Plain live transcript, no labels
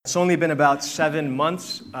It's only been about 7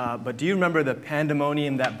 months, but do you remember the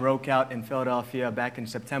pandemonium that broke out in Philadelphia back in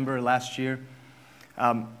September last year?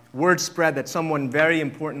 Word spread that someone very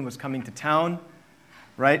important was coming to town,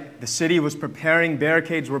 right? The city was preparing,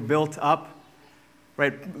 barricades were built up,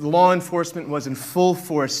 right? Law enforcement was in full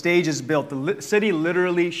force, stages built. The city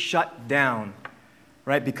literally shut down,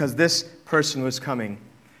 right? Because this person was coming.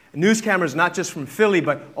 News cameras, not just from Philly,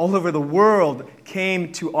 but all over the world,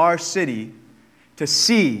 came to our city to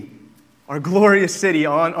see our glorious city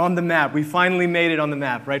on the map. We finally made it on the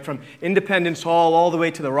map, right? From Independence Hall all the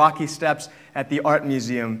way to the Rocky Steps at the Art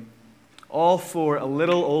Museum, all for a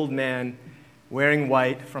little old man wearing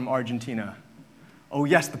white from Argentina. Oh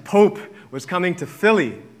yes, the Pope was coming to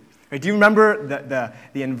Philly. Right, do you remember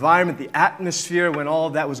the environment, the atmosphere when all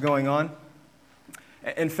of that was going on?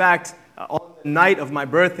 In fact, on the night of my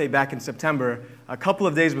birthday back in September, a couple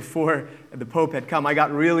of days before the Pope had come, I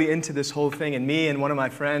got really into this whole thing, and me and one of my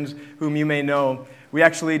friends, whom you may know, we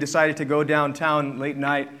actually decided to go downtown late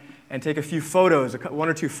night and take a few photos, one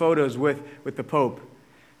or two photos with the Pope.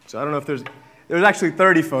 So I don't know if there's actually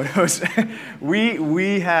 30 photos.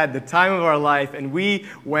 We had the time of our life, and we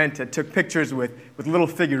went and took pictures with little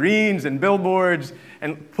figurines and billboards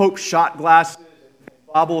and Pope shot glasses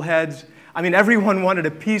and bobbleheads. I mean, everyone wanted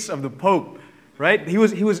a piece of the Pope, right? He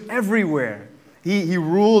was everywhere. He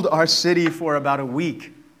ruled our city for about a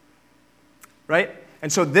week, right?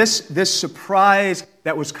 And so this surprise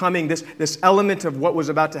that was coming, this element of what was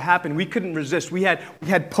about to happen, we couldn't resist. We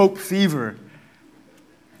had Pope fever,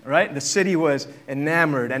 right? The city was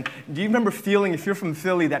enamored. And do you remember feeling, if you're from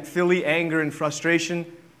Philly, that Philly anger and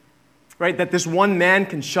frustration? Right, that this one man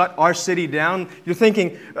can shut our city down. You're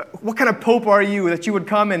thinking, what kind of pope are you that you would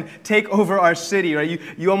come and take over our city? Right?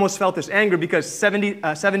 You almost felt this anger because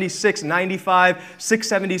 76, 95,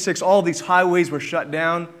 676, all these highways were shut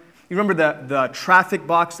down. You remember the traffic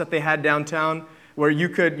box that they had downtown where you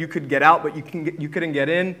could get out, but you couldn't get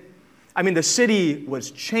in? I mean, the city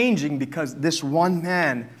was changing because this one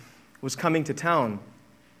man was coming to town.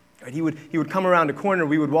 Right? He would come around a corner.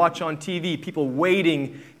 We would watch on TV, people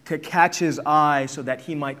waiting to catch his eye so that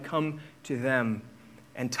he might come to them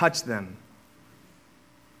and touch them.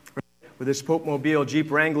 With his Pope-mobile, Jeep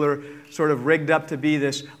Wrangler, sort of rigged up to be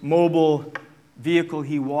this mobile vehicle,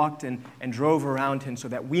 he walked and drove around him so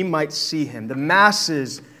that we might see him. The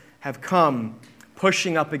masses have come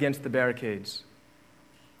pushing up against the barricades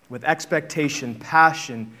with expectation,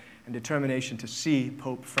 passion, and determination to see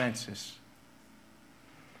Pope Francis.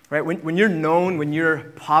 Right? When you're known, when you're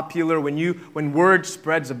popular, when word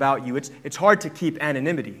spreads about you, it's hard to keep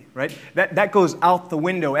anonymity, right? That goes out the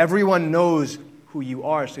window. Everyone knows who you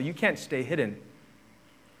are, so you can't stay hidden.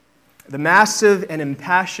 The massive and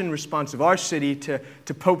impassioned response of our city to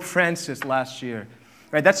Pope Francis last year,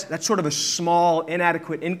 right? That's sort of a small,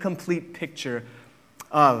 inadequate, incomplete picture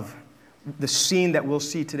of the scene that we'll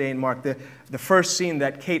see today in Mark, the first scene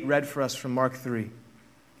that Kate read for us from Mark 3.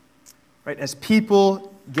 Right? As people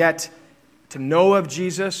get to know of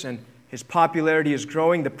Jesus and his popularity is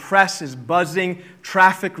growing, the press is buzzing,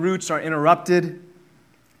 traffic routes are interrupted,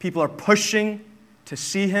 people are pushing to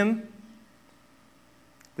see him.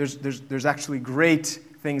 There's actually great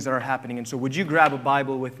things that are happening. And so would you grab a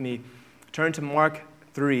Bible with me? Turn to Mark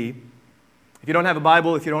 3. If you don't have a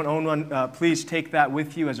Bible, if you don't own one, please take that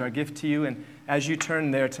with you as our gift to you. And as you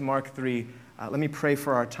turn there to Mark 3, let me pray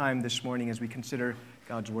for our time this morning as we consider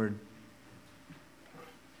God's Word.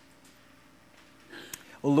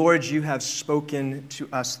 Oh Lord, you have spoken to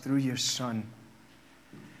us through your Son.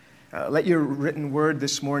 Let your written word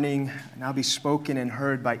this morning now be spoken and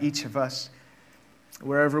heard by each of us.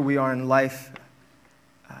 Wherever we are in life,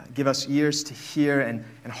 give us ears to hear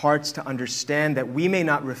and hearts to understand, that we may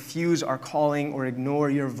not refuse our calling or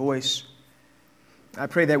ignore your voice. I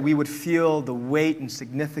pray that we would feel the weight and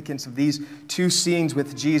significance of these two scenes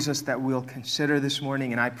with Jesus that we'll consider this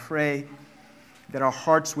morning, and I pray that our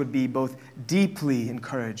hearts would be both deeply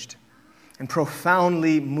encouraged and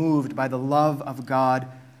profoundly moved by the love of God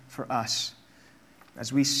for us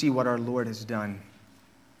as we see what our Lord has done.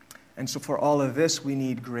 And so for all of this, we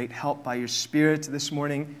need great help by your Spirit this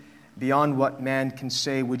morning. Beyond what man can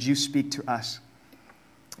say, would you speak to us?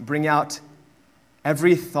 Bring out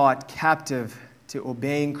every thought captive to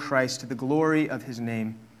obeying Christ to the glory of his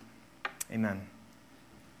name. Amen.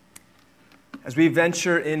 As we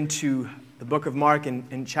venture into the book of Mark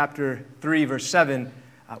in chapter 3, verse 7,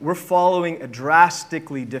 we're following a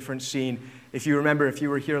drastically different scene. If you remember, if you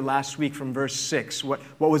were here last week from verse 6, what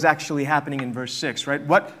was actually happening in verse 6, right?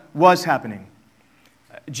 What was happening?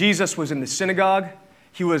 Jesus was in the synagogue.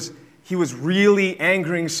 He was he was really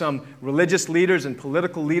angering some religious leaders and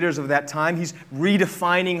political leaders of that time. He's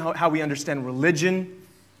redefining how we understand religion.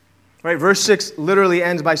 Right? Verse 6 literally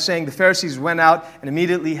ends by saying the Pharisees went out and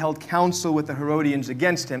immediately held counsel with the Herodians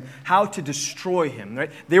against him, how to destroy him.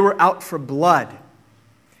 Right? They were out for blood.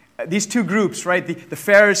 These two groups, right, the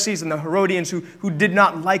Pharisees and the Herodians who did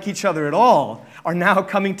not like each other at all, are now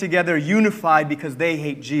coming together unified because they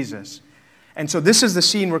hate Jesus. And so this is the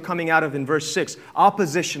scene we're coming out of in verse 6.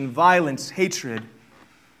 Opposition, violence, hatred.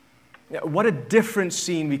 What a different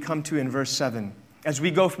scene we come to in verse 7. As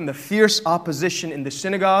we go from the fierce opposition in the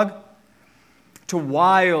synagogue to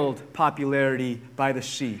wild popularity by the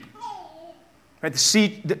sea. Right?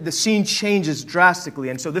 The scene changes drastically.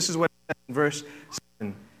 And so this is what it says in verse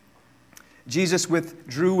 7. Jesus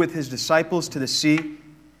withdrew with his disciples to the sea,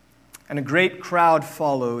 and a great crowd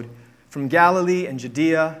followed from Galilee and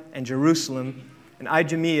Judea and Jerusalem and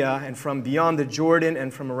Idumea and from beyond the Jordan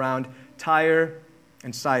and from around Tyre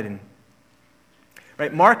and Sidon.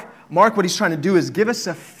 Right? Mark, what he's trying to do is give us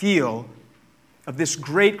a feel of this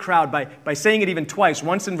great crowd by saying it even twice,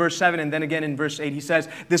 once in verse 7 and then again in verse 8. He says,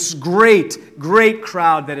 this great, great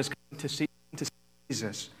crowd that is coming to see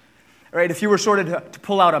Jesus. All right? If you were sort of to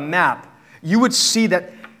pull out a map, you would see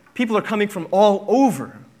that people are coming from all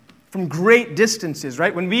over, from great distances,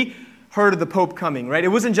 right? When we heard of the Pope coming, right, it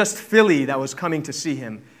wasn't just Philly that was coming to see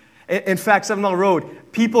him. In fact, 7 Mile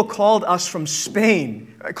Road, people called us from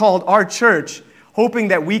Spain, called our church, hoping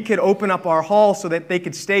that we could open up our hall so that they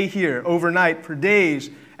could stay here overnight for days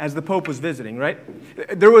as the Pope was visiting, right?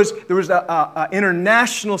 There was a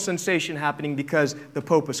international sensation happening because the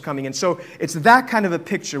Pope was coming. And so it's that kind of a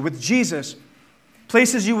picture. With Jesus,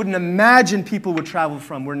 places you wouldn't imagine people would travel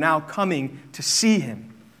from were now coming to see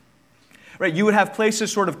him. Right? You would have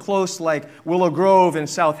places sort of close like Willow Grove and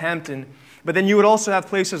Southampton, but then you would also have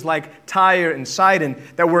places like Tyre and Sidon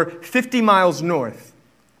that were 50 miles north.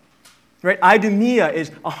 Right? Idumea is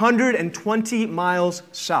 120 miles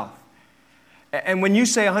south. And when you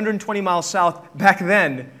say 120 miles south, back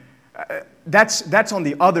then, that's on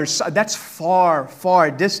the other side. That's far, far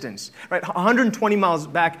distance. Right? 120 miles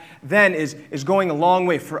back then is going a long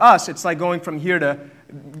way. For us, it's like going from here to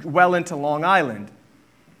well into Long Island.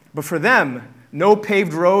 But for them, no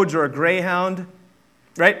paved roads or a Greyhound,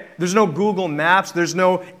 right? There's no Google Maps. There's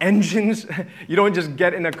no engines. You don't just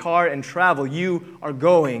get in a car and travel. You are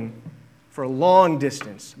going for a long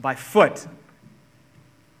distance by foot.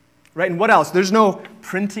 Right? And what else? There's no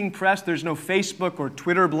printing press. There's no Facebook or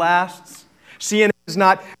Twitter blasts. CNN is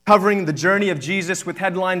not covering the journey of Jesus with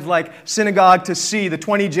headlines like Synagogue to See, the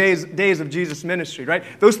 20 days of Jesus' ministry, right?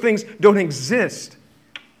 Those things don't exist.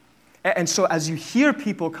 And so as you hear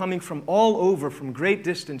people coming from all over, from great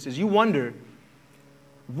distances, you wonder,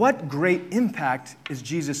 what great impact is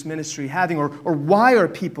Jesus' ministry having? Or why are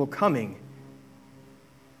people coming?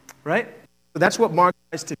 Right? So that's what Mark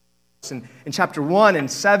tries to do. In chapter 1 and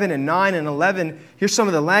 7 and 9 and 11, here's some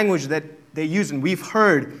of the language that they use. And we've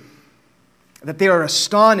heard that they are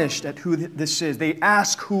astonished at who this is. They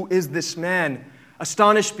ask, who is this man?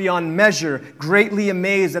 Astonished beyond measure, greatly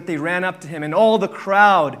amazed that they ran up to him. And all the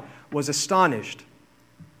crowd was astonished.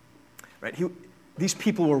 Right? These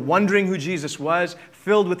people were wondering who Jesus was,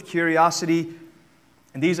 filled with curiosity,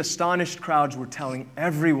 and these astonished crowds were telling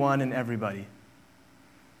everyone and everybody.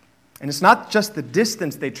 And it's not just the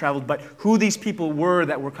distance they traveled, but who these people were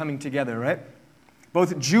that were coming together, right?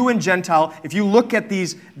 Both Jew and Gentile. If you look at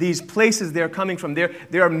these places they're coming from,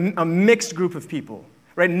 they're a mixed group of people,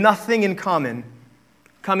 right? Nothing in common.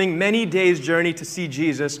 Coming many days' journey to see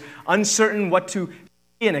Jesus, uncertain what to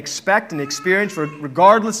and expect and experience,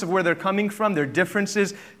 regardless of where they're coming from, their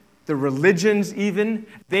differences, their religions even,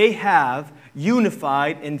 they have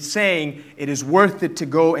unified in saying it is worth it to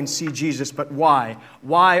go and see Jesus. But why?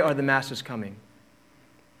 Why are the masses coming?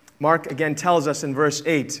 Mark again tells us in verse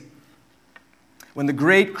 8, when the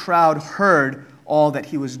great crowd heard all that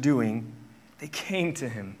he was doing, they came to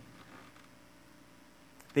him.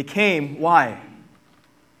 They came, why?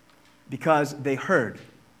 Because they heard.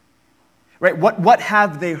 Right? What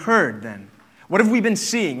have they heard then? What have we been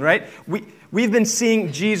seeing, right? We've been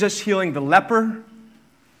seeing Jesus healing the leper,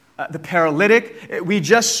 the paralytic. We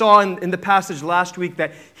just saw in the passage last week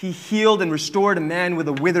that he healed and restored a man with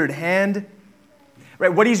a withered hand.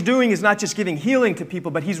 Right? What he's doing is not just giving healing to people,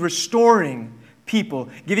 but he's restoring people,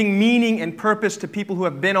 giving meaning and purpose to people who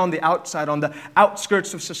have been on the outside, on the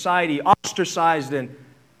outskirts of society, ostracized and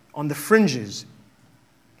on the fringes.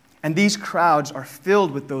 And these crowds are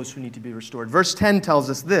filled with those who need to be restored. Verse 10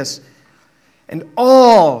 tells us this, and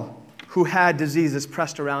all who had diseases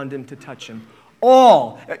pressed around him to touch him.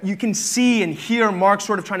 all. You can see and hear Mark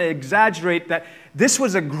sort of trying to exaggerate that this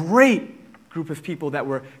was a great group of people that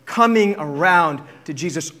were coming around to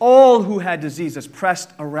Jesus. All who had diseases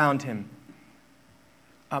pressed around him.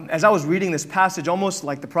 As I was reading this passage, almost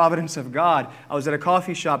like the providence of God, I was at a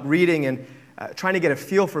coffee shop reading and trying to get a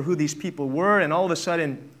feel for who these people were, and all of a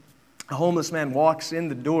sudden, a homeless man walks in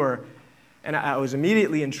the door, and I was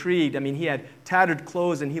immediately intrigued. I mean, he had tattered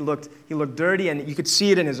clothes, and he looked dirty, and you could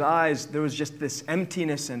see it in his eyes. There was just this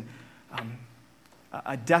emptiness and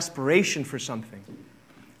a desperation for something.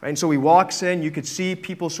 Right? And so he walks in. You could see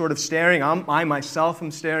people sort of staring. I myself am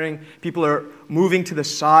staring. People are moving to the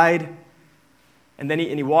side. And then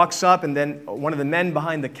he walks up, and then one of the men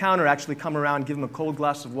behind the counter actually come around, give him a cold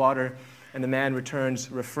glass of water, and the man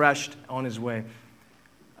returns refreshed on his way.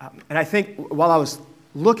 And I think while I was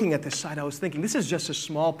looking at this side, I was thinking, this is just a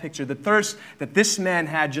small picture. The thirst that this man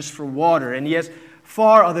had just for water, and he has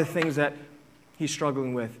far other things that he's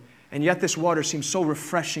struggling with. And yet this water seemed so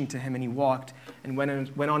refreshing to him, and he walked and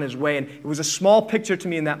went on his way. And it was a small picture to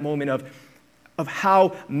me in that moment of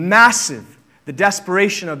how massive the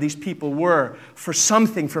desperation of these people were for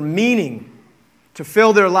something, for meaning, to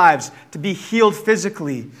fill their lives, to be healed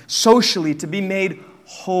physically, socially, to be made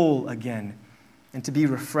whole again, and to be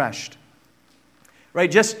refreshed.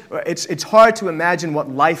 Right? It's hard to imagine what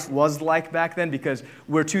life was like back then because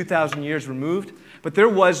we're 2,000 years removed, but there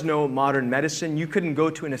was no modern medicine. You couldn't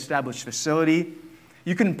go to an established facility.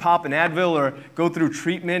 You couldn't pop an Advil or go through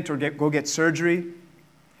treatment or go get surgery.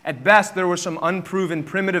 At best, there were some unproven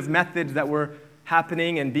primitive methods that were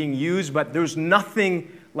happening and being used, but there was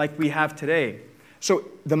nothing like we have today. So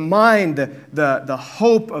the mind, the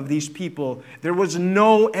hope of these people, there was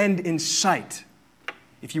no end in sight.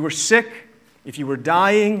 If you were sick, if you were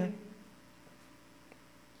dying,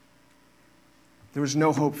 there was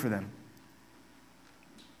no hope for them.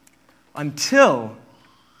 Until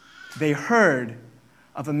they heard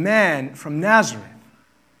of a man from Nazareth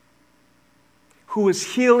who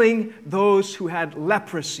was healing those who had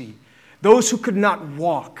leprosy, those who could not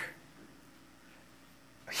walk,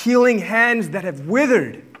 healing hands that have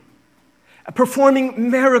withered,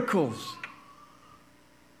 performing miracles.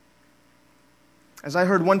 As I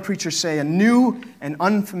heard one preacher say, a new and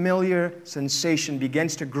unfamiliar sensation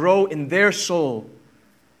begins to grow in their soul,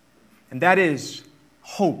 and that is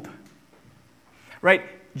hope. Right?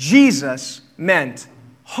 Jesus meant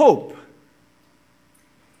hope.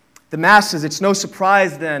 The masses, it's no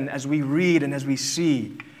surprise then as we read and as we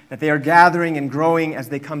see that they are gathering and growing as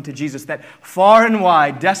they come to Jesus, that far and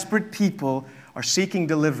wide, desperate people are seeking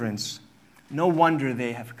deliverance. No wonder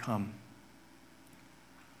they have come.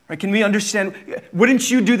 Right? Can we understand?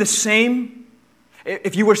 Wouldn't you do the same?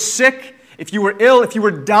 If you were sick, if you were ill, if you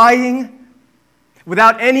were dying,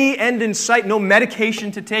 without any end in sight, no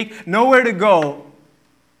medication to take, nowhere to go,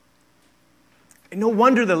 no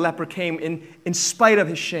wonder the leper came in spite of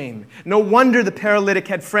his shame. No wonder the paralytic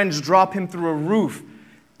had friends drop him through a roof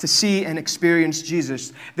to see and experience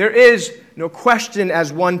Jesus. There is no question,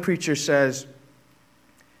 as one preacher says,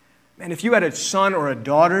 man, if you had a son or a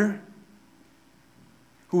daughter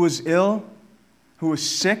who was ill, who was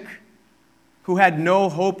sick, who had no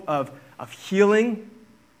hope of healing,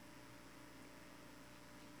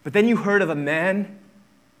 but then you heard of a man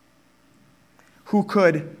who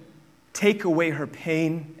could take away her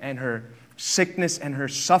pain and her sickness and her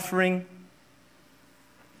suffering,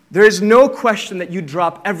 there is no question that you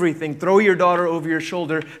drop everything, throw your daughter over your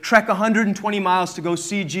shoulder, trek 120 miles to go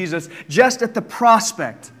see Jesus, just at the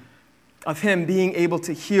prospect of him being able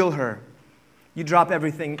to heal her. You drop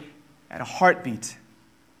everything at a heartbeat.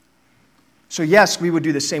 So yes, we would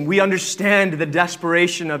do the same. We understand the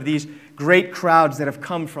desperation of these great crowds that have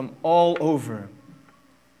come from all over.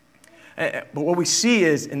 But what we see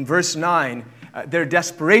is in verse 9, their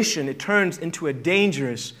desperation, it turns into a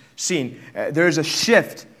dangerous scene. There's a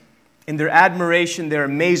shift in their admiration, their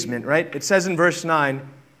amazement, right? It says in verse 9,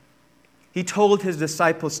 he told his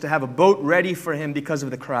disciples to have a boat ready for him because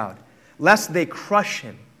of the crowd, lest they crush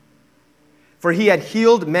him. For he had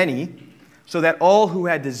healed many, so that all who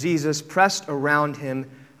had diseases pressed around him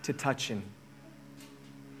to touch him.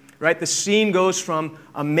 Right? The scene goes from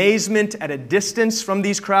amazement at a distance from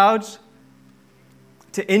these crowds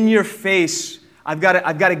to in your face, I've got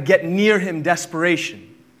to get near him desperation.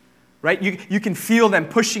 Right? You can feel them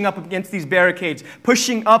pushing up against these barricades,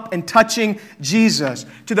 pushing up and touching Jesus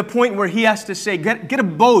to the point where he has to say, get a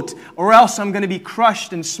boat or else I'm going to be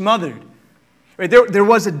crushed and smothered. Right? There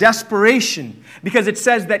was a desperation because it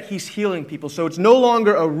says that he's healing people. So it's no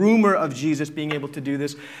longer a rumor of Jesus being able to do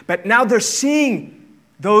this, but now they're seeing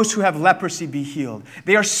those who have leprosy be healed.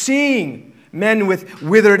 They are seeing men with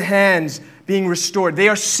withered hands being restored. They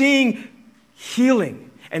are seeing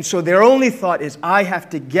healing. And so their only thought is, I have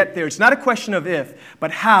to get there. It's not a question of if,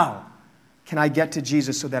 but how can I get to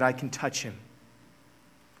Jesus so that I can touch him?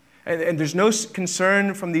 And there's no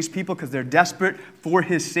concern from these people because they're desperate for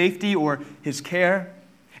his safety or his care.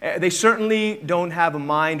 They certainly don't have a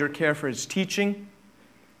mind or care for his teaching.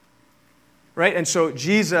 Right? And so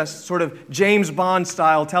Jesus, sort of James Bond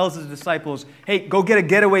style, tells his disciples, hey, go get a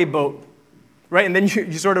getaway boat. Right? And then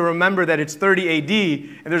you sort of remember that it's 30 AD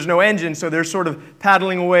and there's no engine, so they're sort of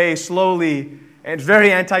paddling away slowly. And it's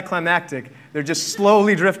very anticlimactic. They're just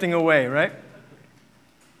slowly drifting away, right?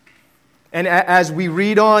 And as we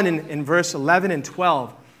read on in verse 11 and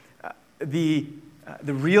 12, the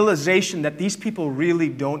realization that these people really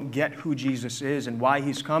don't get who Jesus is and why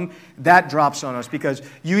he's come, that drops on us because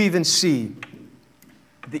you even see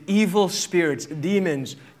the evil spirits,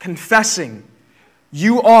 demons, confessing,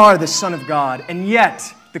 you are the Son of God. And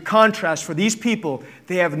yet, the contrast for these people,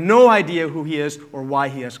 they have no idea who he is or why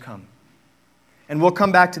he has come. And we'll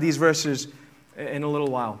come back to these verses in a little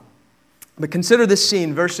while. But consider this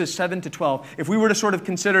scene, verses 7 to 12. If we were to sort of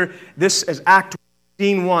consider this as Act 1,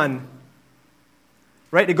 Scene 1,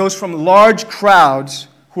 right? It goes from large crowds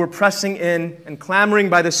who are pressing in and clamoring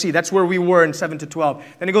by the sea. That's where we were in 7 to 12.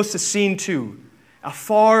 Then it goes to Scene 2, a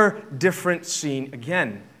far different scene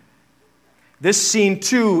again. This Scene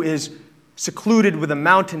 2 is secluded with a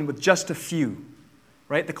mountain with just a few,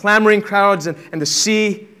 right? The clamoring crowds and the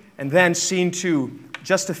sea, and then Scene 2,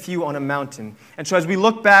 just a few on a mountain. And so as we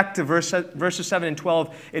look back to verses 7 and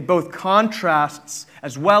 12, it both contrasts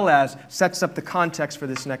as well as sets up the context for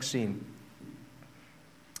this next scene.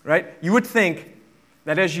 Right? You would think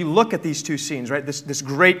that as you look at these two scenes, right, this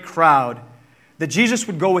great crowd, that Jesus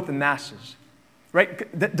would go with the masses.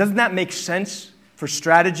 Right? Doesn't that make sense for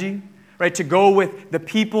strategy? Right? To go with the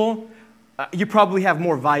people, you probably have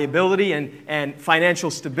more viability and financial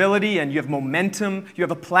stability, and you have momentum, you have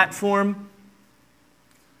a platform.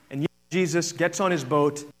 And Jesus gets on his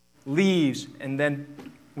boat, leaves, and then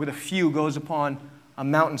with a few goes upon a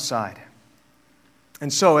mountainside.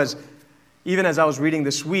 And so even as I was reading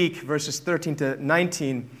this week, verses 13 to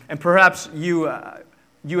 19, and perhaps you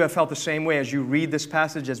have felt the same way as you read this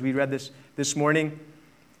passage, as we read this morning,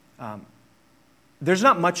 there's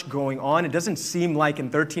not much going on. It doesn't seem like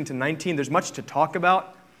in 13 to 19 there's much to talk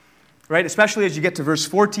about, right? Especially as you get to verse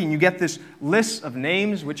 14, you get this list of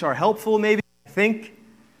names, which are helpful maybe, I think.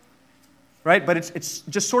 Right? But it's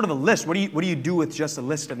just sort of a list. What do you do with just a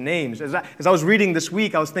list of names? As I was reading this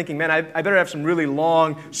week, I was thinking, man, I better have some really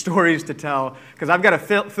long stories to tell because I've got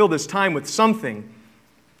to fill this time with something.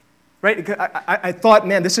 Right? I thought,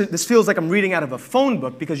 man, this feels like I'm reading out of a phone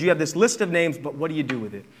book because you have this list of names, but what do you do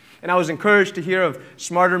with it? And I was encouraged to hear of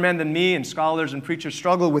smarter men than me and scholars and preachers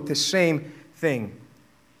struggle with this same thing.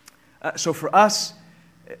 So for us,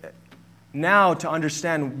 now, to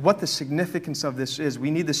understand what the significance of this is, we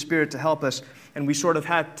need the Spirit to help us, and we sort of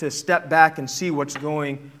had to step back and see what's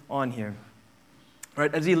going on here.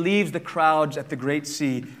 Right? As he leaves the crowds at the Great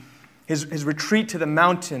Sea, his retreat to the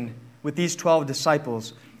mountain with these 12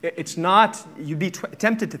 disciples, it's not, you'd be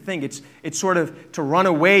tempted to think it's sort of to run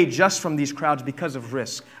away just from these crowds because of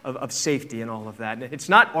risk, of safety and all of that. It's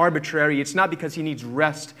not arbitrary. It's not because he needs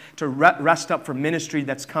rest to rest up for ministry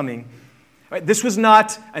that's coming. Right? This was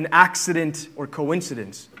not an accident or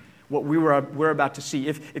coincidence, what we're about to see.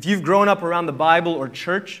 If you've grown up around the Bible or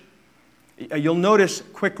church, you'll notice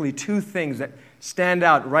quickly two things that stand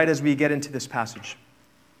out right as we get into this passage.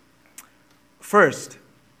 First,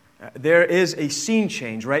 there is a scene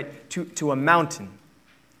change, right, to a mountain.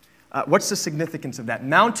 What's the significance of that?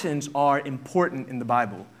 Mountains are important in the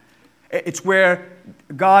Bible. It's where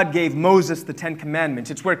God gave Moses the Ten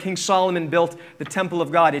Commandments. It's where King Solomon built the temple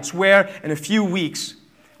of God. It's where, in a few weeks,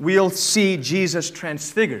 we'll see Jesus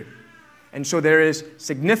transfigured. And so there is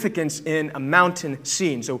significance in a mountain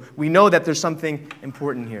scene. So we know that there's something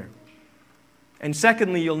important here. And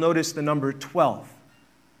secondly, you'll notice the number 12.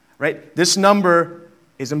 Right? This number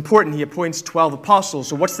is important. He appoints 12 apostles.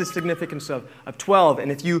 So what's the significance of 12?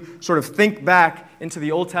 And if you sort of think back into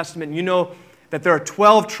the Old Testament, you know that there are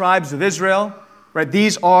 12 tribes of Israel, right?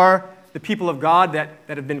 These are the people of God that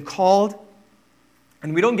have been called.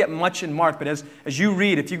 And we don't get much in Mark, but as you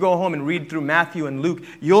read, if you go home and read through Matthew and Luke,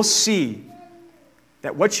 you'll see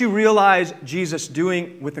that what you realize Jesus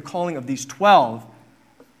doing with the calling of these 12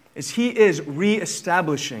 is he is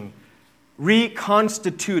reestablishing,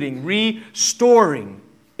 reconstituting, restoring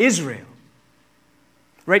Israel.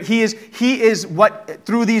 Right? He is what,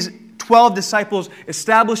 through these 12 disciples,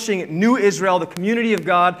 establishing new Israel, the community of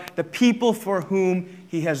God, the people for whom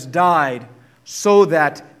he has died so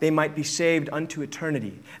that they might be saved unto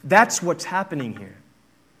eternity. That's what's happening here.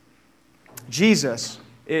 Jesus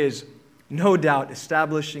is no doubt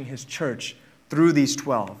establishing his church through these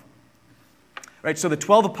 12. Right, so the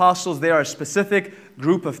 12 apostles, they are a specific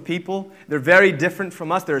group of people. They're very different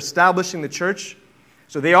from us. They're establishing the church.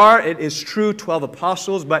 So they are, it is true, 12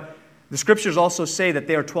 apostles, but the scriptures also say that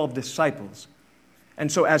they are 12 disciples.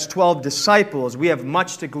 And so as 12 disciples, we have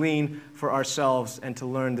much to glean for ourselves and to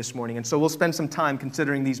learn this morning. And so we'll spend some time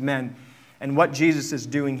considering these men and what Jesus is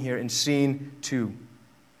doing here in scene 2.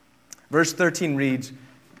 Verse 13 reads,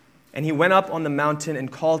 "And he went up on the mountain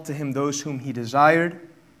and called to him those whom he desired.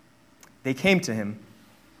 They came to him,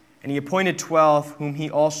 and he appointed 12, whom he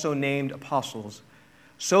also named apostles,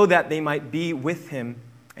 so that they might be with him,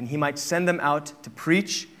 and he might send them out to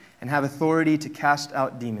preach and have authority to cast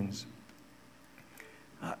out demons."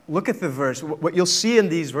 Look at the verse. What you'll see in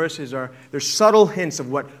these verses there's subtle hints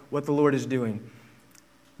of what the Lord is doing.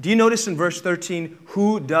 Do you notice in verse 13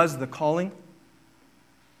 who does the calling?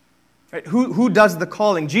 Right? Who does the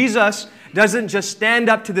calling? Jesus doesn't just stand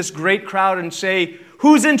up to this great crowd and say,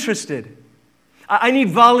 "Who's interested? I need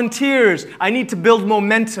volunteers. I need to build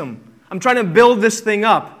momentum. I'm trying to build this thing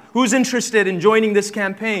up. Who's interested in joining this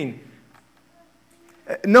campaign?"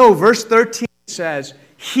 No, verse 13 says,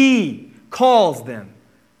 He calls them.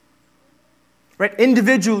 Right?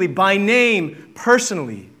 Individually, by name,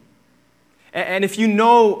 personally. And if you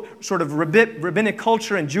know sort of rabbinic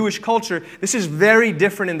culture and Jewish culture, this is very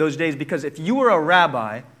different in those days, because if you were a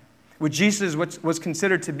rabbi, which Jesus was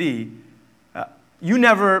considered to be, you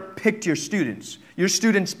never picked your students. Your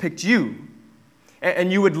students picked you.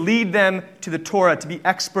 And you would lead them to the Torah, to be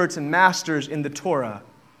experts and masters in the Torah.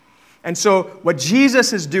 And so what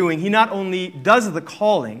Jesus is doing, he not only does the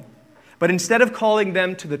calling, but instead of calling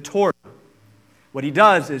them to the Torah, what he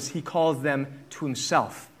does is he calls them to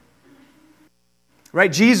himself.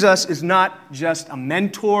 Right? Jesus is not just a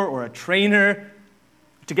mentor or a trainer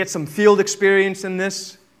to get some field experience in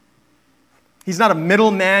this. He's not a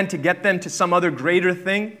middleman to get them to some other greater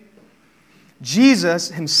thing. Jesus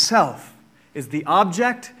himself is the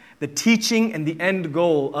object, the teaching, and the end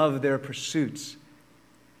goal of their pursuits.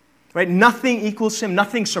 Right? Nothing equals him.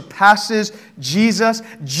 Nothing surpasses Jesus.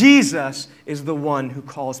 Jesus is the one who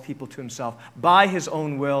calls people to himself by his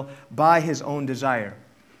own will, by his own desire.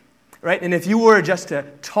 Right? And if you were just to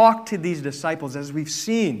talk to these disciples, as we've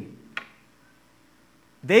seen,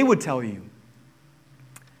 they would tell you,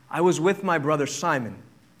 "I was with my brother Simon,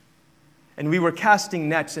 and we were casting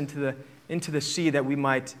nets into the sea that we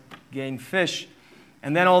might gain fish.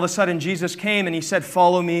 And then all of a sudden Jesus came and he said,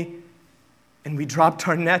 'Follow me.' And we dropped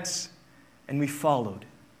our nets and we followed."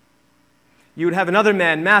 You would have another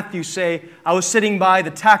man, Matthew, say, "I was sitting by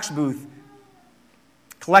the tax booth,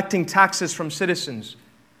 collecting taxes from citizens,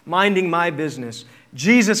 minding my business.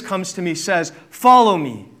 Jesus comes to me, says, 'Follow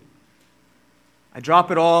me.' I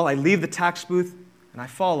drop it all, I leave the tax booth, and I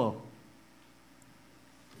follow."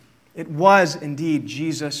 It was indeed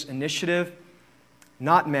Jesus' initiative,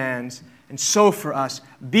 not man's. And so for us,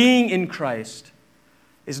 being in Christ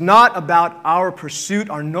is not about our pursuit,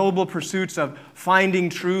 our noble pursuits of finding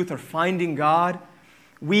truth or finding God.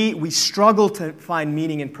 We struggle to find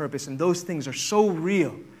meaning and purpose, and those things are so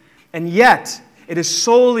real. And yet, it is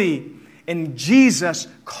solely in Jesus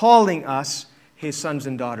calling us his sons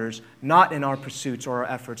and daughters, not in our pursuits or our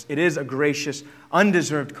efforts. It is a gracious,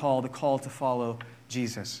 undeserved call, the call to follow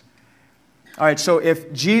Jesus. All right, so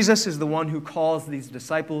if Jesus is the one who calls these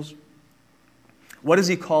disciples, what does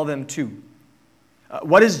he call them to?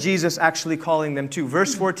 What is Jesus actually calling them to?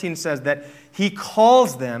 Verse 14 says that he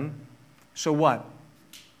calls them, so what?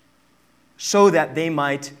 So that they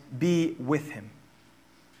might be with him.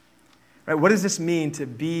 Right? What does this mean, to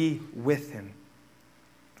be with him?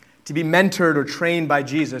 To be mentored or trained by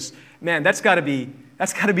Jesus. Man, that's got to be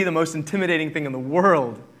the most intimidating thing in the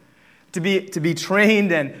world. To be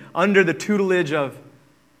trained and under the tutelage of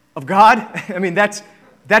God. I mean, that's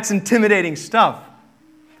intimidating stuff.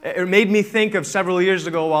 It made me think of several years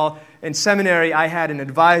ago while in seminary, I had an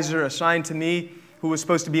advisor assigned to me who was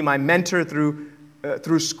supposed to be my mentor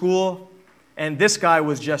through school. And this guy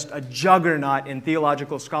was just a juggernaut in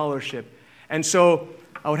theological scholarship. And so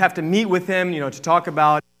I would have to meet with him, to talk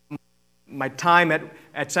about my time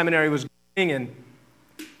at seminary was going. And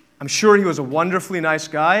I'm sure he was a wonderfully nice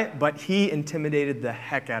guy, but he intimidated the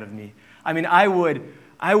heck out of me. I mean, I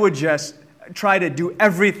would just try to do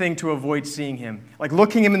everything to avoid seeing him. Like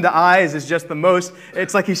looking him in the eyes is just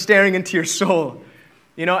it's like he's staring into your soul.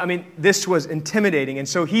 This was intimidating. And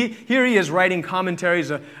so here he is writing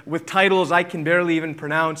commentaries with titles I can barely even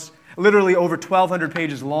pronounce, literally over 1,200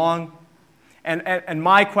 pages long. And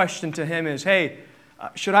my question to him is, hey,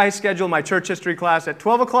 should I schedule my church history class at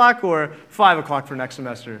 12 o'clock or 5 o'clock for next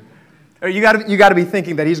semester? Or you got to be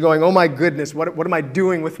thinking that he's going, oh my goodness, what am I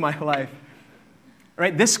doing with my life?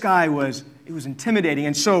 Right? This guy was intimidating.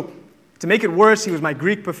 And so to make it worse, he was my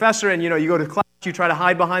Greek professor, and you go to class, you try to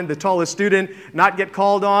hide behind the tallest student, not get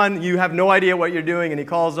called on, you have no idea what you're doing, and he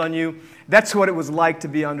calls on you. That's what it was like to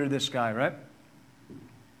be under this guy, right?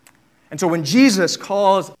 And so when Jesus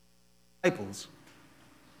calls disciples,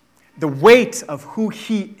 the weight of who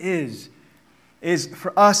he is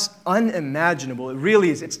for us unimaginable. It really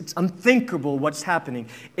is. It's unthinkable what's happening.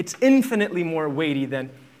 It's infinitely more weighty than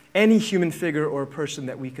any human figure or person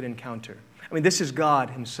that we could encounter. I mean, this is God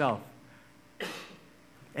himself.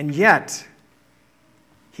 And yet,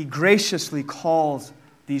 he graciously calls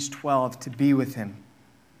these 12 to be with him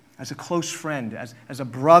as a close friend, as a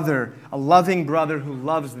brother, a loving brother who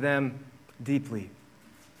loves them deeply.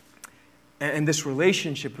 And this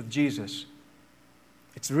relationship with Jesus,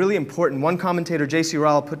 it's really important. One commentator, J.C.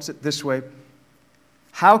 Ryle, puts it this way: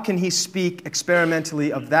 how can he speak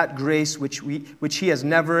experimentally of that grace which he has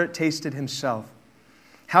never tasted himself?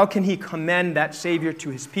 How can he commend that Savior to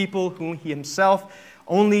his people whom he himself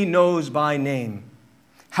only knows by name?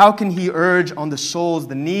 How can he urge on the souls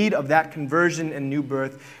the need of that conversion and new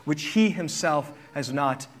birth which he himself has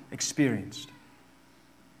not experienced?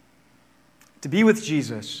 To be with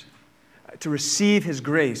Jesus, to receive his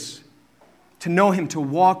grace, to know him, to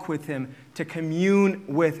walk with him, to commune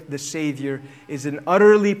with the Savior is an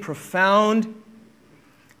utterly profound,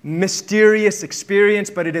 mysterious experience,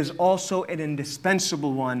 but it is also an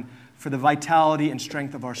indispensable one for the vitality and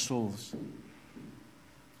strength of our souls.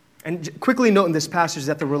 And quickly note in this passage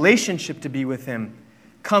that the relationship to be with him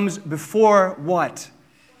comes before what?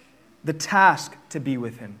 The task to be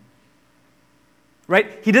with him.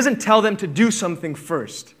 Right? He doesn't tell them to do something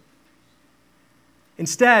first.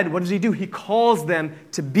 Instead, what does he do? He calls them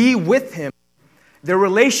to be with him. Their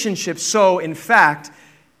relationship, so in fact,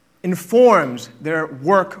 informs their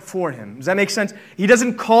work for him. Does that make sense? He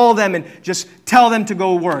doesn't call them and just tell them to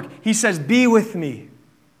go work. He says, be with me.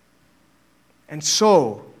 And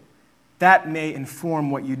so, that may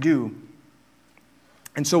inform what you do.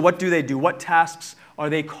 And so what do they do? What tasks are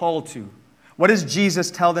they called to? What does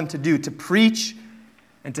Jesus tell them to do? To preach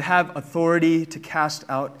and to have authority to cast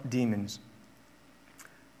out demons.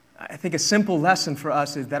 I think a simple lesson for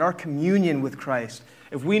us is that our communion with Christ,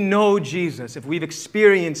 if we know Jesus, if we've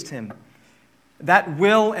experienced him, that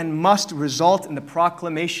will and must result in the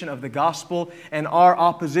proclamation of the gospel and our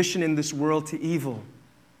opposition in this world to evil.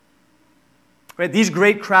 Right? These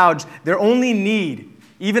great crowds, their only need,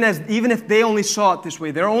 even if they only saw it this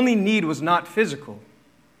way, their only need was not physical.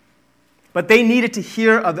 But they needed to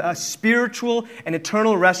hear of a spiritual and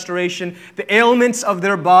eternal restoration. The ailments of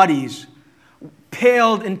their bodies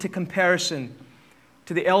paled into comparison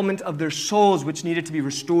to the ailment of their souls, which needed to be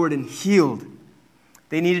restored and healed.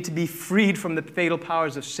 They needed to be freed from the fatal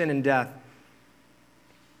powers of sin and death.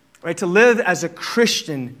 Right? To live as a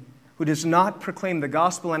Christian who does not proclaim the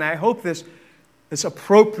gospel, and I hope this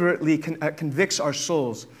appropriately convicts our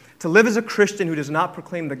souls. To live as a Christian who does not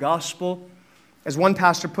proclaim the gospel, as one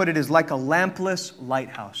pastor put it, is like a lampless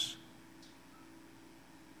lighthouse.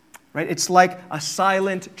 Right? It's like a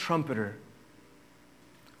silent trumpeter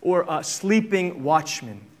or a sleeping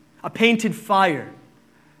watchman, a painted fire.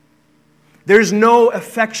 There's no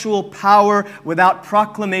effectual power without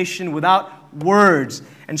proclamation, without words.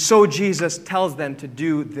 And so Jesus tells them to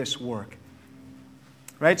do this work.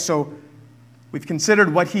 Right? So we've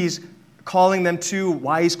considered what he's calling them to,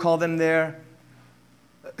 why he's called them there.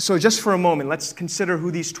 So just for a moment, let's consider who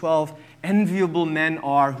these 12 enviable men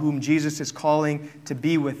are whom Jesus is calling to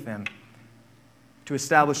be with them, to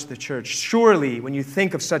establish the church. Surely, when you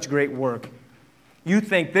think of such great work, you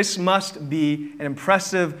think this must be an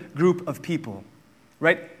impressive group of people,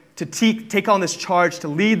 right? To take on this charge, to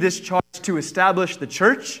lead this charge, to establish the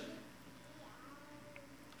church.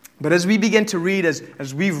 But as we begin to read,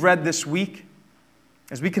 as we've read this week,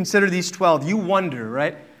 as we consider these 12, you wonder,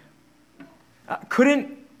 right?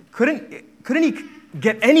 Couldn't he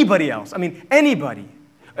get anybody else? I mean, anybody.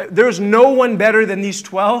 There's no one better than these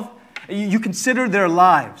 12. You consider their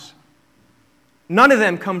lives. None of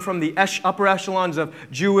them come from the upper echelons of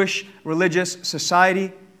Jewish religious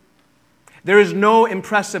society. There is no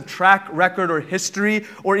impressive track record or history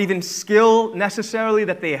or even skill necessarily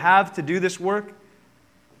that they have to do this work.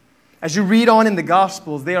 As you read on in the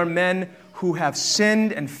Gospels, they are men who have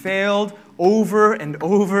sinned and failed over and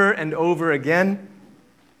over and over again.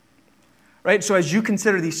 Right? So as you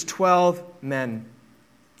consider these 12 men,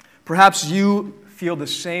 perhaps you feel the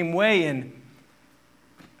same way and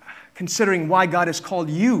considering why God has called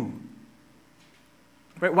you,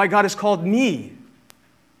 right? Why God has called me.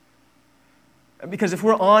 Because if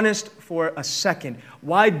we're honest for a second,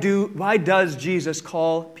 why does Jesus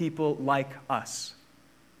call people like us?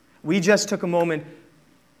 We just took a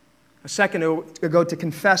second ago to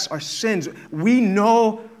confess our sins. We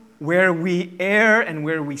know where we err and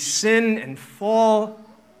where we sin and fall.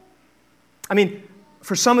 I mean,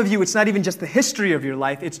 for some of you, it's not even just the history of your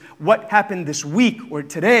life. It's what happened this week or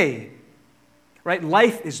today, right?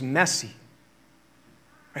 Life is messy.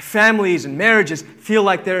 Right? Families and marriages feel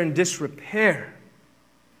like they're in disrepair.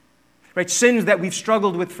 Right? Sins that we've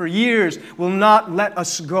struggled with for years will not let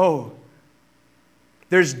us go.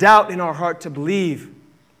 There's doubt in our heart to believe.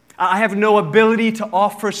 I have no ability to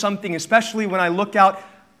offer something, especially when I look out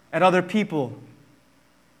at other people.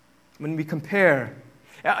 When we compare,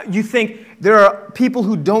 you think there are people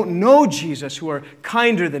who don't know Jesus who are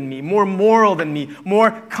kinder than me, more moral than me,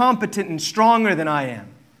 more competent and stronger than I am.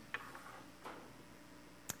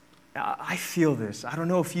 I feel this. I don't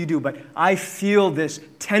know if you do, but I feel this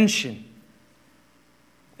tension.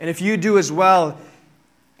 And if you do as well,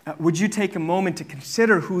 would you take a moment to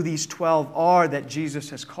consider who these 12 are that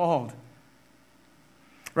Jesus has called?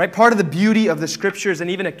 Right? Part of the beauty of the Scriptures and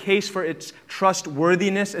even a case for its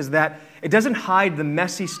trustworthiness is that it doesn't hide the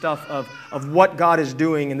messy stuff of what God is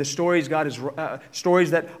doing and the stories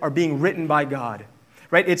stories that are being written by God.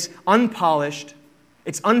 Right? It's unpolished,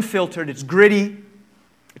 it's unfiltered, it's gritty,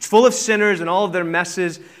 it's full of sinners and all of their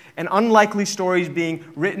messes and unlikely stories being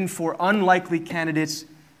written for unlikely candidates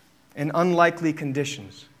in unlikely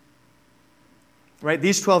conditions. Right?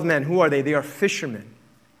 These 12 men, who are they? They are fishermen.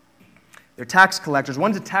 They're tax collectors.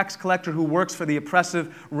 One's a tax collector who works for the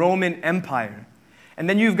oppressive Roman Empire. And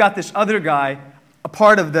then you've got this other guy, a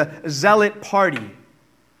part of the zealot party.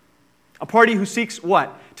 A party who seeks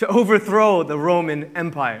what? To overthrow the Roman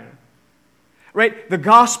Empire. Right? The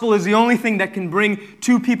gospel is the only thing that can bring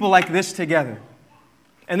two people like this together.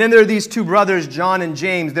 And then there are these two brothers, John and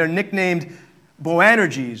James. They're nicknamed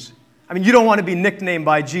Boanerges. I mean, you don't want to be nicknamed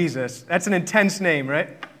by Jesus. That's an intense name, right?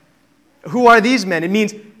 Who are these men? It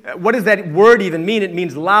means, what does that word even mean? It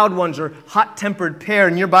means loud ones or hot-tempered pair.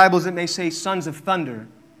 In your Bibles, it may say sons of thunder.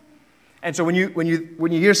 And so when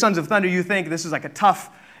you hear sons of thunder, you think this is like a tough,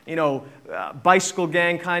 bicycle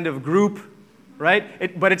gang kind of group,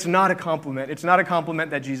 right? But it's not a compliment. It's not a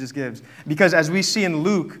compliment that Jesus gives. Because as we see in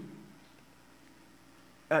Luke,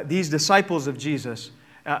 these disciples of Jesus,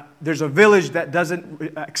 there's a village that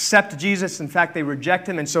doesn't accept Jesus. In fact, they reject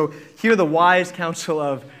him. And so hear the wise counsel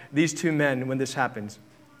of these two men when this happens.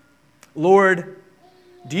 Lord,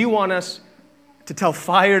 do you want us to tell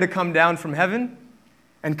fire to come down from heaven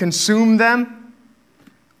and consume them?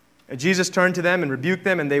 And Jesus turned to them and rebuked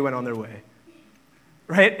them, and they went on their way.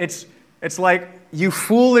 Right? It's like, you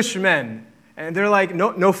foolish men. And they're like,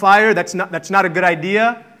 no fire, that's not a good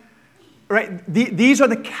idea. Right? These are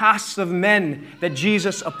the castes of men that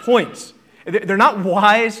Jesus appoints. They're not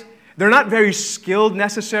wise. They're not very skilled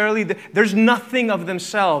necessarily. There's nothing of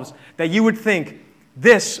themselves that you would think,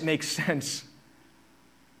 this makes sense.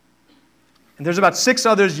 And there's about 6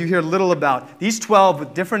 others you hear little about. These 12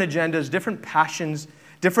 with different agendas, different passions,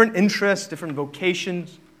 different interests, different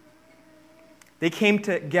vocations. They came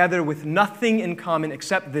together with nothing in common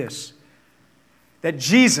except this, that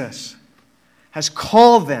Jesus has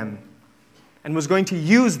called them and was going to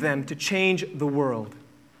use them to change the world.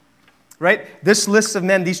 Right? This list of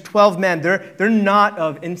men, these 12 men, they're not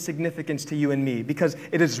of insignificance to you and me, because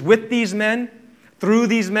it is with these men, through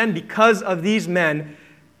these men, because of these men,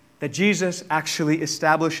 that Jesus actually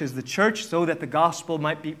establishes the church so that the gospel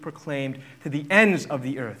might be proclaimed to the ends of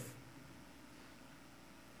the earth.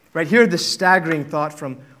 Right here, this staggering thought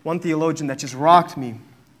from one theologian that just rocked me.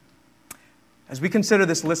 As we consider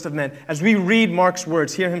this list of men, as we read Mark's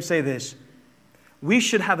words, hear him say this: we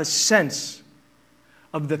should have a sense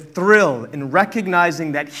of the thrill in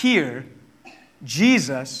recognizing that here,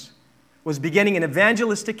 Jesus was beginning an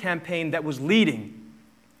evangelistic campaign that was leading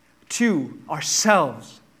to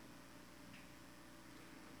ourselves.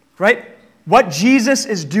 Right? What Jesus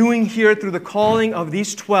is doing here through the calling of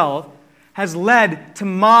these 12 has led to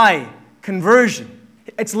my conversion.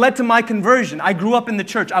 It's led to my conversion. I grew up in the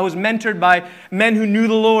church. I was mentored by men who knew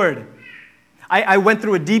the Lord. I went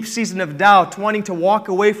through a deep season of doubt, wanting to walk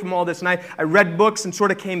away from all this. And I read books and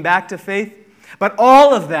sort of came back to faith. But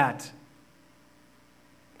all of that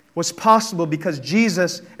was possible because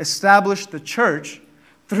Jesus established the church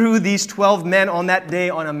through these 12 men on that day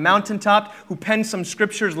on a mountaintop who penned some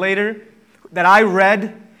scriptures later that I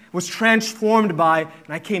read, was transformed by, and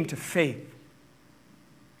I came to faith.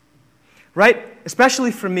 Right?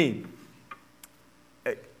 Especially for me.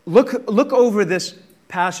 look over this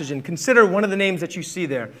passage and consider one of the names that you see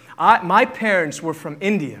there. My parents were from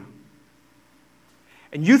India.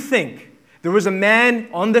 And you think there was a man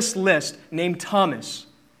on this list named Thomas.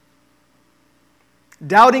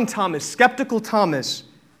 Doubting Thomas, skeptical Thomas.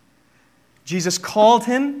 Jesus called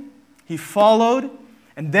him, he followed,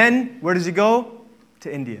 and then where does he go?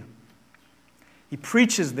 To India. He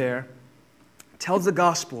preaches there, tells the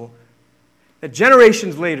gospel, that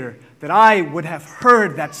generations later, that I would have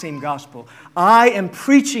heard that same gospel. I am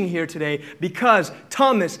preaching here today because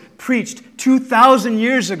Thomas preached 2,000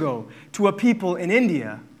 years ago to a people in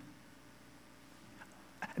India.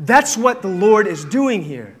 That's what the Lord is doing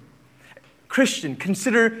here. Christian,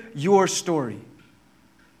 consider your story.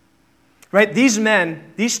 Right? These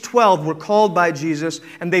men, these 12 were called by Jesus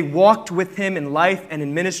and they walked with him in life and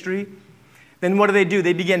in ministry. Then what do?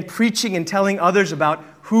 They began preaching and telling others about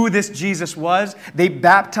who this Jesus was. They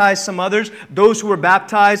baptized some others. Those who were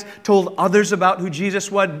baptized told others about who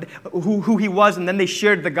Jesus was, who he was, and then they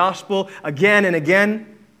shared the gospel again and again.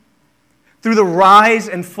 Through the rise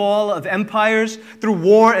and fall of empires, through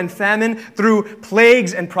war and famine, through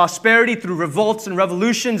plagues and prosperity, through revolts and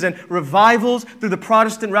revolutions and revivals, through the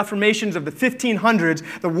Protestant reformations of the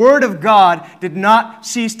 1500s, the Word of God did not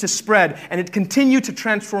cease to spread, and it continued to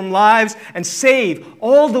transform lives and save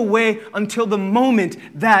all the way until the moment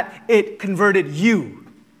that it converted you.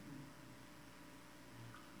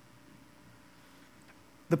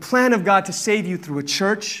 The plan of God to save you through a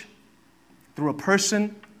church, through a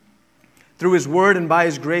person, through His Word and by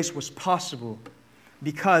His grace was possible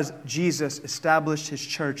because Jesus established His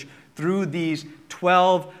church through these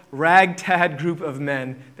 12 ragtag group of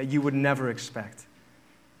men that you would never expect.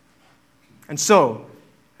 And so,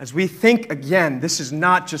 as we think again, this is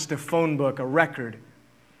not just a phone book, a record.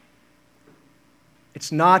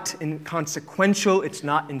 It's not inconsequential, it's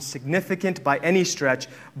not insignificant by any stretch,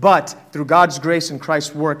 but through God's grace and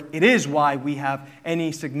Christ's work, it is why we have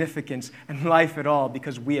any significance in life at all,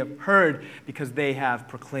 because we have heard, because they have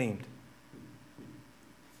proclaimed.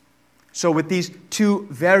 So with these two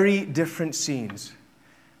very different scenes,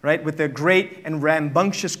 right, with the great and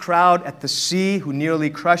rambunctious crowd at the sea who nearly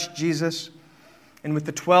crushed Jesus, and with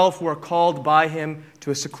the 12 who are called by Him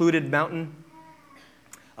to a secluded mountain,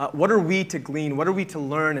 what are we to glean? What are we to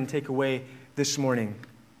learn and take away this morning?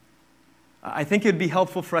 I think it would be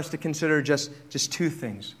helpful for us to consider just two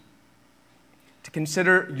things. To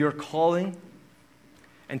consider your calling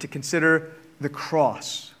and to consider the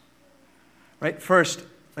cross. Right? First,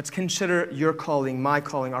 let's consider your calling, my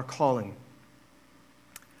calling, our calling.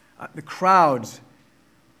 The crowds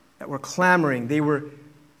that were clamoring, they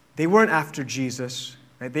weren't after Jesus.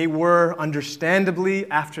 Right? They were understandably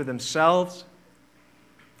after themselves.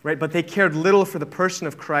 Right? But they cared little for the person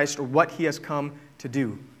of Christ or what He has come to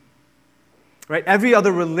do. Right? Every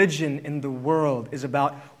other religion in the world is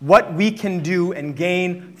about what we can do and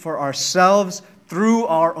gain for ourselves through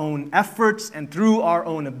our own efforts and through our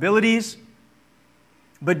own abilities.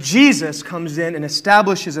 But Jesus comes in and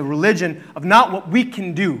establishes a religion of not what we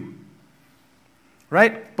can do,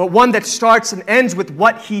 right? But one that starts and ends with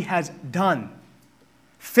what He has done,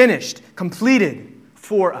 finished, completed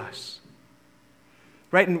for us.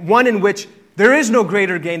 Right? And one in which there is no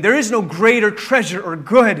greater gain, there is no greater treasure or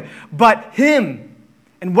good but Him.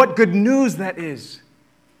 And what good news that is.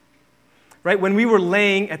 Right? When we were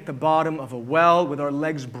laying at the bottom of a well with our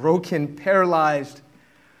legs broken, paralyzed,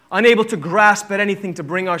 unable to grasp at anything to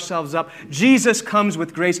bring ourselves up, Jesus comes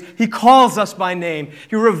with grace. He calls us by name.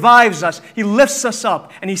 He revives us. He lifts us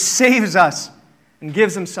up and He saves us and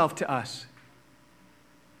gives Himself to us.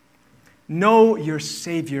 Know your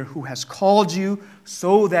Savior who has called you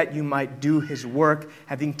so that you might do His work,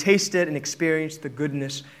 having tasted and experienced the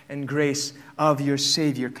goodness and grace of your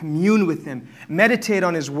Savior. Commune with Him. Meditate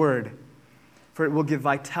on His Word, for it will give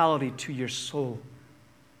vitality to your soul.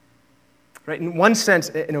 Right? In one sense,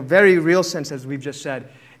 in a very real sense, as we've just said,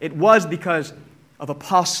 it was because of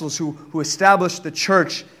apostles who established the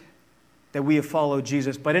church that we have followed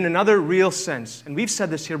Jesus. But in another real sense, and we've said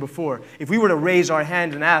this here before, if we were to raise our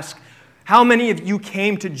hand and ask, how many of you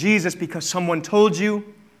came to Jesus because someone told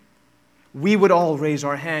you? We would all raise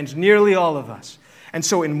our hands, nearly all of us. And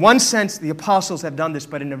so in one sense, the apostles have done this,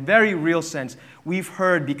 but in a very real sense, we've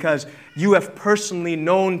heard because you have personally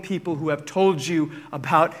known people who have told you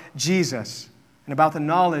about Jesus and about the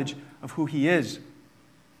knowledge of who He is.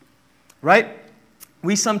 Right?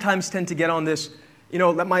 We sometimes tend to get on this,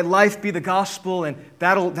 let my life be the gospel and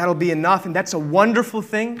that'll be enough, and that's a wonderful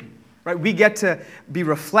thing. Right? We get to be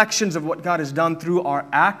reflections of what God has done through our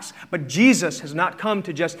acts, but Jesus has not come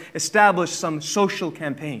to just establish some social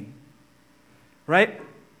campaign. Right?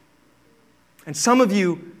 And some of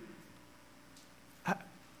you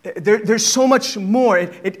There's so much more.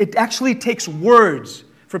 It actually takes words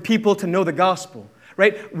for people to know the gospel,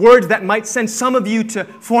 right? Words that might send some of you to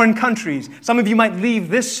foreign countries. Some of you might leave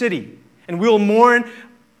this city, and we'll mourn.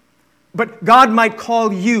 But God might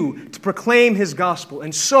call you to proclaim His gospel.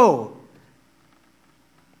 And so,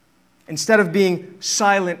 instead of being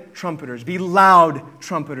silent trumpeters, be loud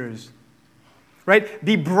trumpeters, right?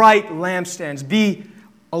 Be bright lampstands. Be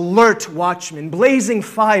alert watchmen, blazing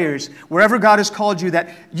fires wherever God has called you,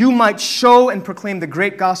 that you might show and proclaim the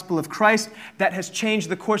great gospel of Christ that has changed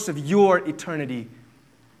the course of your eternity.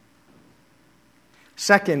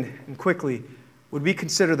 Second, and quickly, would we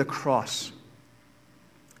consider the cross?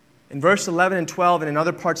 In verse 11 and 12 and in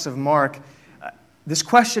other parts of Mark, this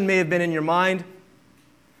question may have been in your mind.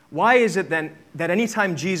 Why is it then that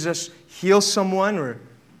anytime Jesus heals someone or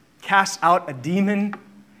casts out a demon,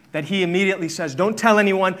 that He immediately says, don't tell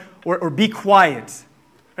anyone or be quiet?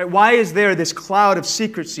 Right? Why is there this cloud of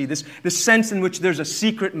secrecy, this sense in which there's a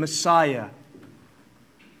secret Messiah?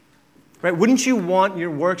 Right? Wouldn't you want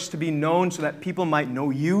your works to be known so that people might know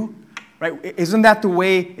you? Right? Isn't that the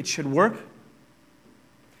way it should work?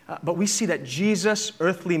 But we see that Jesus'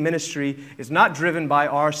 earthly ministry is not driven by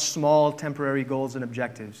our small temporary goals and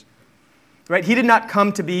objectives. Right? He did not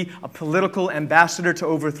come to be a political ambassador to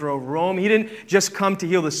overthrow Rome. He didn't just come to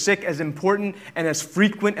heal the sick, as important and as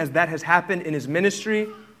frequent as that has happened in His ministry.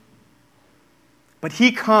 But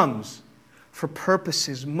He comes for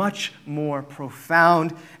purposes much more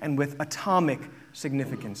profound and with atomic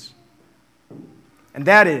significance. And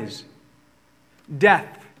that is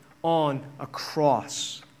death on a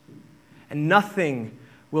cross. And nothing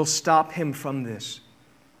will stop Him from this.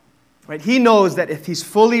 Right? He knows that if He's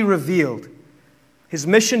fully revealed, His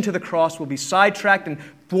mission to the cross will be sidetracked and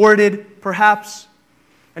thwarted, perhaps.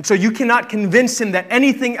 And so you cannot convince Him that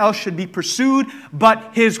anything else should be pursued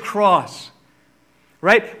but His cross.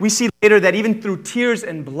 Right? We see later that even through tears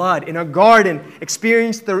and blood, in a garden,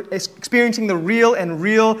 experiencing the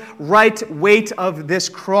real right weight of this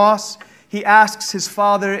cross, He asks His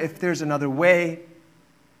Father if there's another way.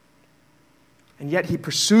 And yet He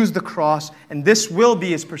pursues the cross, and this will be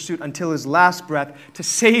His pursuit until His last breath, to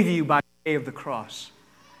save you by the way of the cross.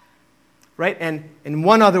 Right? And in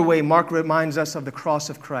one other way, Mark reminds us of the cross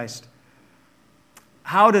of Christ.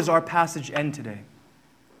 How does our passage end today?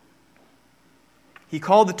 He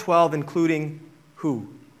called the 12, including who?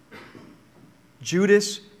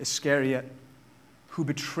 Judas Iscariot, who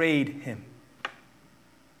betrayed Him.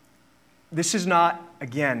 This is not,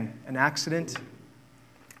 again, an accident.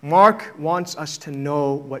 Mark wants us to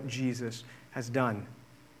know what Jesus has done.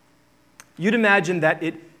 You'd imagine that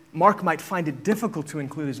Mark might find it difficult to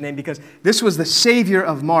include His name because this was the Savior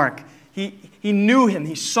of Mark. He knew Him.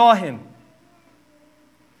 He saw Him.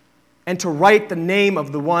 And to write the name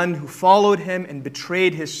of the one who followed Him and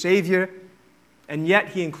betrayed His Savior, and yet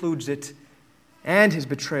he includes it and His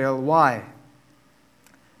betrayal. Why?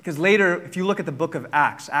 Because later, if you look at the book of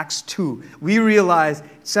Acts, Acts 2, we realize, it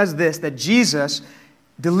says this, that Jesus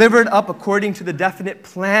delivered up according to the definite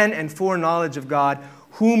plan and foreknowledge of God,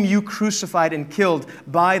 whom you crucified and killed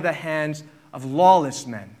by the hands of lawless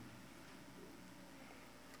men.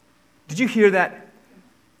 Did you hear that?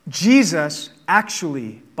 Jesus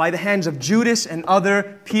actually, by the hands of Judas and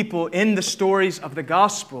other people in the stories of the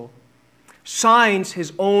gospel, signs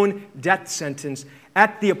His own death sentence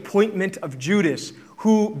at the appointment of Judas,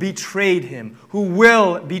 who betrayed Him, who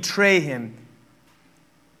will betray Him.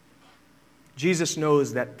 Jesus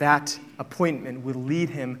knows that that appointment will lead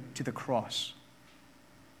Him to the cross.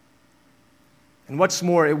 And what's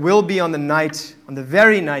more, it will be on the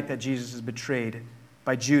very night that Jesus is betrayed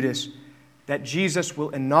by Judas, that Jesus will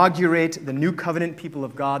inaugurate the new covenant people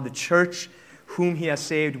of God, the church, whom He has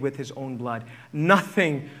saved with His own blood.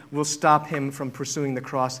 Nothing will stop Him from pursuing the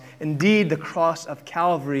cross. Indeed, the cross of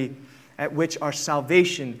Calvary, at which our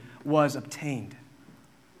salvation was obtained.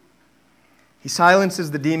 He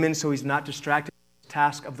silences the demon so he's not distracted with the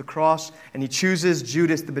task of the cross, and He chooses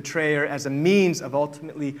Judas the betrayer as a means of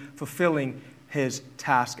ultimately fulfilling His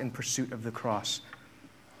task and pursuit of the cross.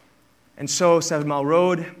 And so, 7 Mile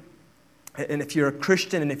Road, and if you're a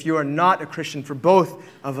Christian and if you are not a Christian, for both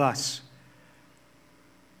of us,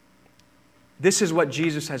 this is what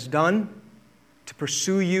Jesus has done to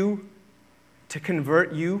pursue you, to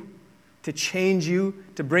convert you, to change you,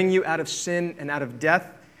 to bring you out of sin and out of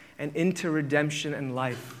death and into redemption and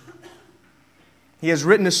life. He has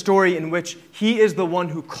written a story in which He is the one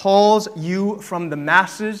who calls you from the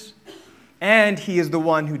masses, and He is the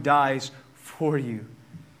one who dies for you.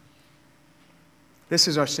 This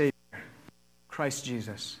is our Savior, Christ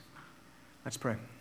Jesus. Let's pray.